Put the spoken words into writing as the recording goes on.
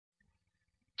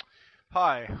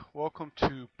Hi, welcome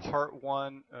to part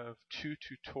one of two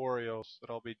tutorials that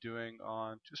I'll be doing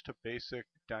on just a basic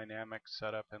dynamic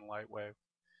setup in Lightwave.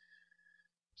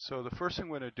 So the first thing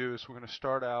we're going to do is we're going to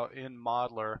start out in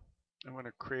Modeler and we're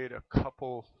going to create a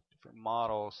couple different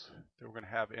models that we're going to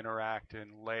have interact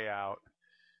in layout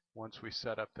once we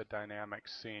set up the dynamic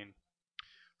scene.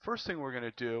 First thing we're going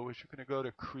to do is you're going to go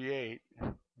to Create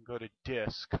and go to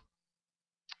Disk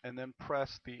and then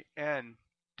press the N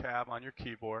tab on your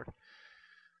keyboard.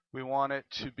 We want it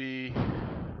to be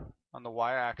on the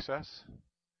y-axis,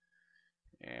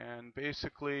 and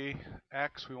basically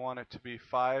x we want it to be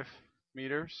 5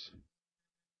 meters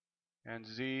and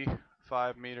z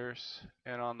 5 meters,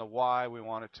 and on the y we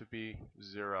want it to be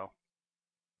 0.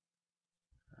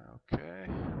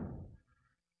 Okay,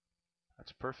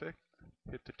 that's perfect.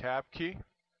 Hit the tab key.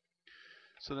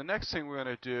 So the next thing we're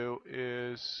going to do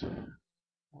is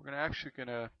we're actually going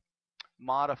to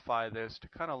modify this to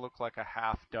kind of look like a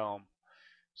half dome.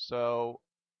 So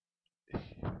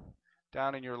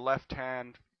down in your left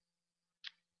hand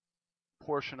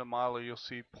portion of Modeler you'll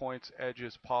see points,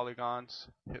 edges, polygons.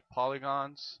 Hit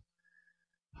polygons,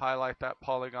 highlight that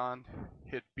polygon,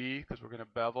 hit B because we're going to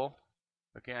bevel.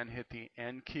 Again, hit the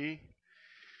N key,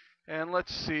 and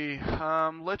let's see,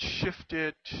 let's shift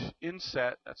it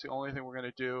inset. That's the only thing we're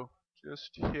going to do. Just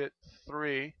hit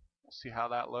 3. We'll see how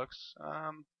that looks.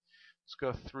 Let's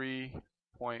go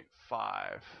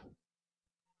 3.5.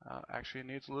 Actually, it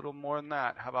needs a little more than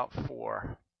that. How about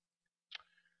 4?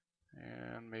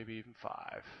 And maybe even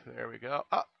 5. There we go.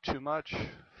 Oh, too much.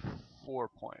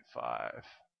 4.5.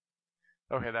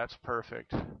 Okay, that's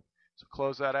perfect. So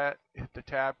close that at, hit the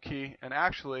tab key, and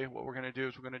actually what we're going to do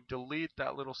is we're going to delete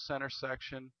that little center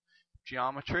section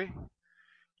geometry,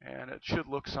 and it should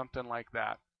look something like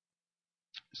that.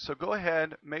 So go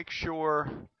ahead, make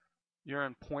sure you're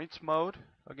in points mode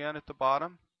again at the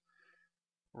bottom.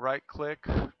 Right click,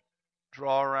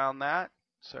 draw around that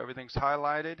so everything's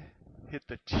highlighted. Hit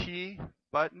the T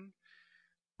button,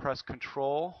 press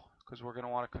Control because we're going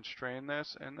to want to constrain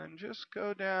this, and then just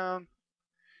go down.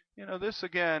 You know, this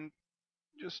again,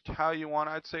 just how you want.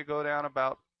 I'd say go down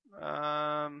about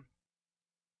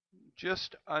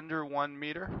just under 1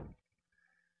 meter.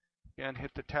 Again,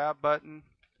 hit the tab button.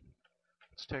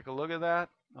 Let's take a look at that.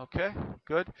 Okay,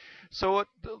 good. So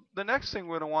the next thing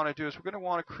we're going to want to do is we're going to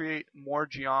want to create more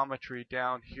geometry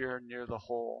down here near the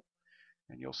hole.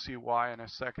 And you'll see why in a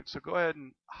second. So go ahead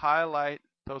and highlight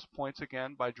those points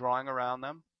again by drawing around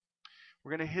them.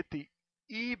 We're going to hit the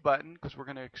E button because we're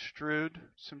going to extrude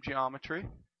some geometry.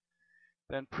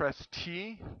 Then press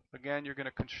T. Again, you're going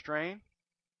to constrain.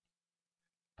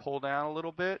 Pull down a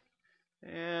little bit.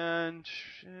 And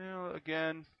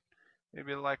again,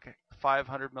 maybe like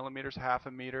 500 millimeters, half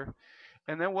a meter.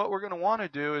 And then what we're going to want to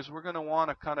do is we're going to want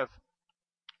to kind of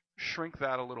shrink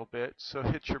that a little bit. So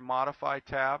hit your Modify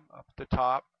tab up at the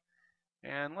top,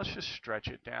 and let's just stretch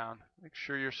it down. Make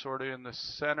sure you're sort of in the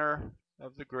center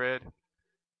of the grid,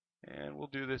 and we'll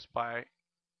do this by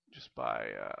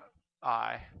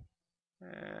eye.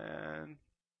 And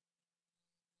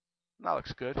that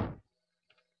looks good.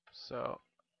 So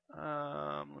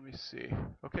let me see.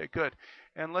 Okay, good.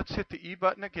 And let's hit the E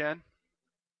button again.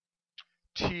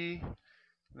 T,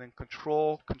 and then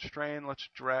Control, constrain. Let's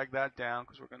drag that down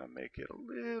because we're going to make it a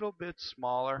little bit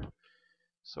smaller.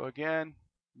 So again,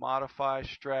 modify,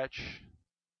 stretch.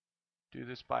 Do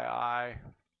this by eye.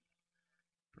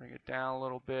 Bring it down a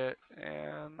little bit,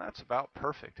 and that's about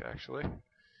perfect actually.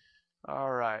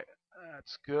 All right,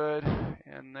 that's good.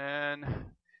 And then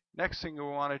next thing we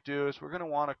want to do is we're going to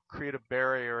want to create a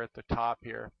barrier at the top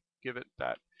here. Give it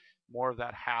that more of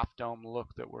that half dome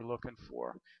look that we're looking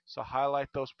for. So highlight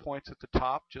those points at the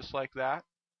top just like that.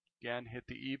 Again, hit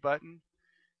the E button,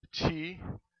 T,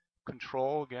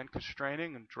 Control, again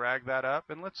constraining, and drag that up.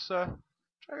 And let's drag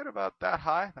it about that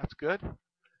high. That's good.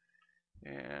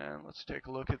 And let's take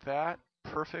a look at that.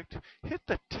 Perfect. Hit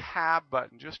the tab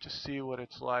button just to see what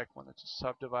it's like when it's a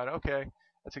subdivide. Okay,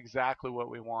 that's exactly what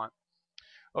we want.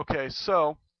 Okay,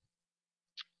 so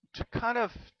to kind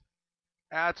of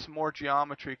add some more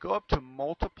geometry, go up to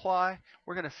multiply.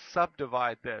 We're going to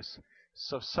subdivide this.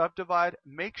 So subdivide,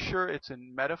 make sure it's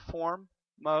in metaform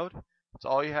mode. That's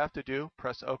all you have to do.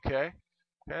 Press OK.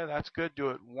 Okay, that's good. Do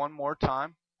it one more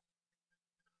time.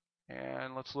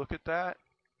 And let's look at that.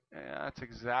 And that's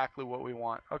exactly what we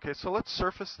want. Okay, so let's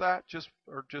surface that, just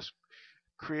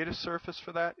create a surface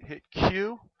for that. Hit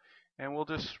Q, and we'll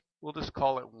just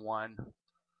call it 1.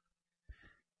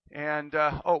 And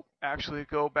actually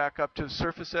go back up to the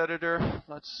surface editor.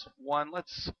 Let's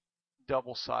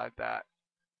double side that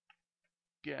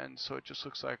again, so it just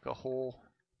looks like a whole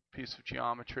piece of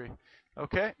geometry.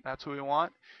 Okay, that's what we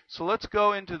want. So let's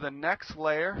go into the next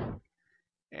layer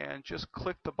and just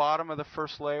click the bottom of the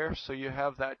first layer so you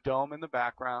have that dome in the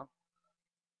background.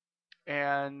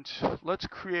 And let's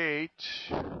create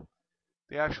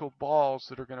the actual balls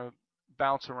that are going to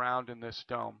bounce around in this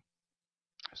dome.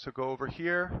 So go over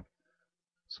here.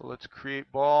 So let's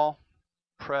create ball,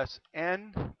 press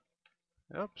N.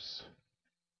 Oops.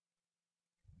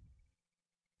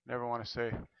 Never want to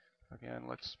say again.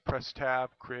 Let's press tab,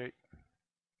 create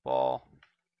ball.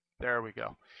 There we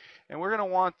go. And we're going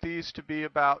to want these to be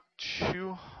about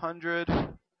 200,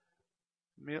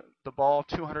 the ball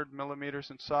 200 millimeters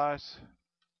in size.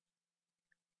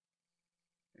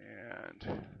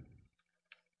 And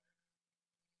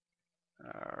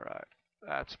all right,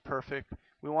 that's perfect.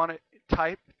 We want it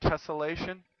type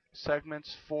tessellation.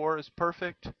 Segments 4 is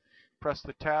perfect. Press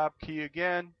the tab key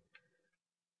again.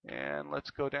 And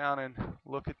let's go down and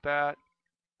look at that.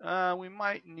 We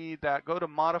might need that. Go to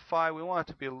modify. We want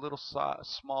it to be a little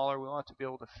smaller. We want it to be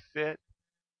able to fit.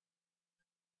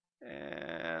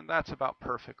 And that's about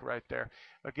perfect right there.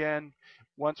 Again,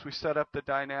 once we set up the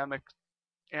dynamic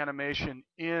animation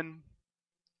in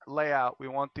layout, we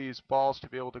want these balls to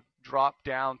be able to drop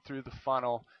down through the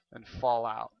funnel and fall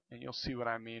out. And you'll see what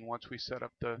I mean once we set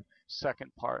up the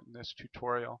second part in this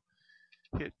tutorial.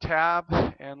 Hit tab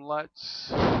and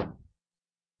let's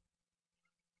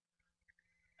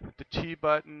hit the T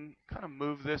button, kind of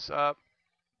move this up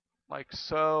like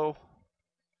so.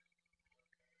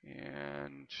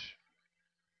 And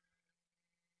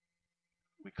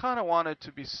we kind of want it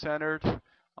to be centered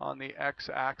on the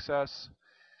x-axis.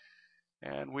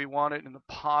 And we want it in the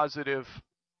positive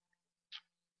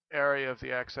area of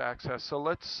the x-axis. So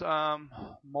let's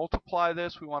multiply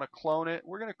this. We want to clone it.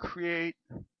 We want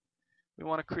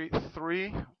to create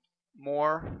 3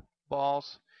 more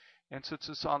balls. And since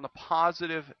it's on the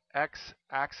positive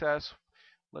x-axis,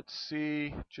 let's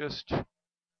see, just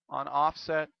on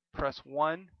offset, press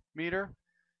 1 meter.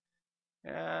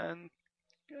 And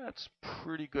that's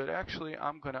pretty good. Actually,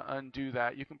 I'm going to undo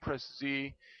that. You can press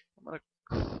Z. I'm going to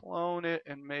clone it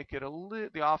and make it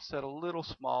the offset a little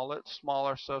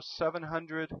smaller. So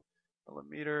 700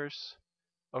 millimeters.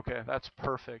 Okay, that's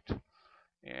perfect.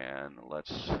 And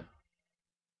let's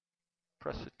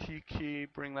press the T key,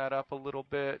 bring that up a little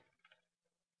bit.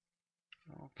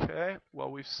 Okay,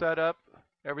 well, we've set up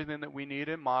everything that we need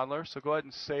in Modeler, so go ahead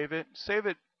and save it. Save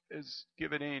it as,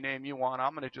 give it any name you want.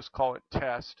 I'm going to just call it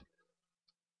test,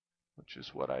 which is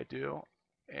what I do.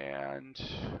 And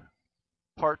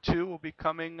part 2 will be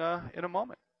coming in a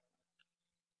moment.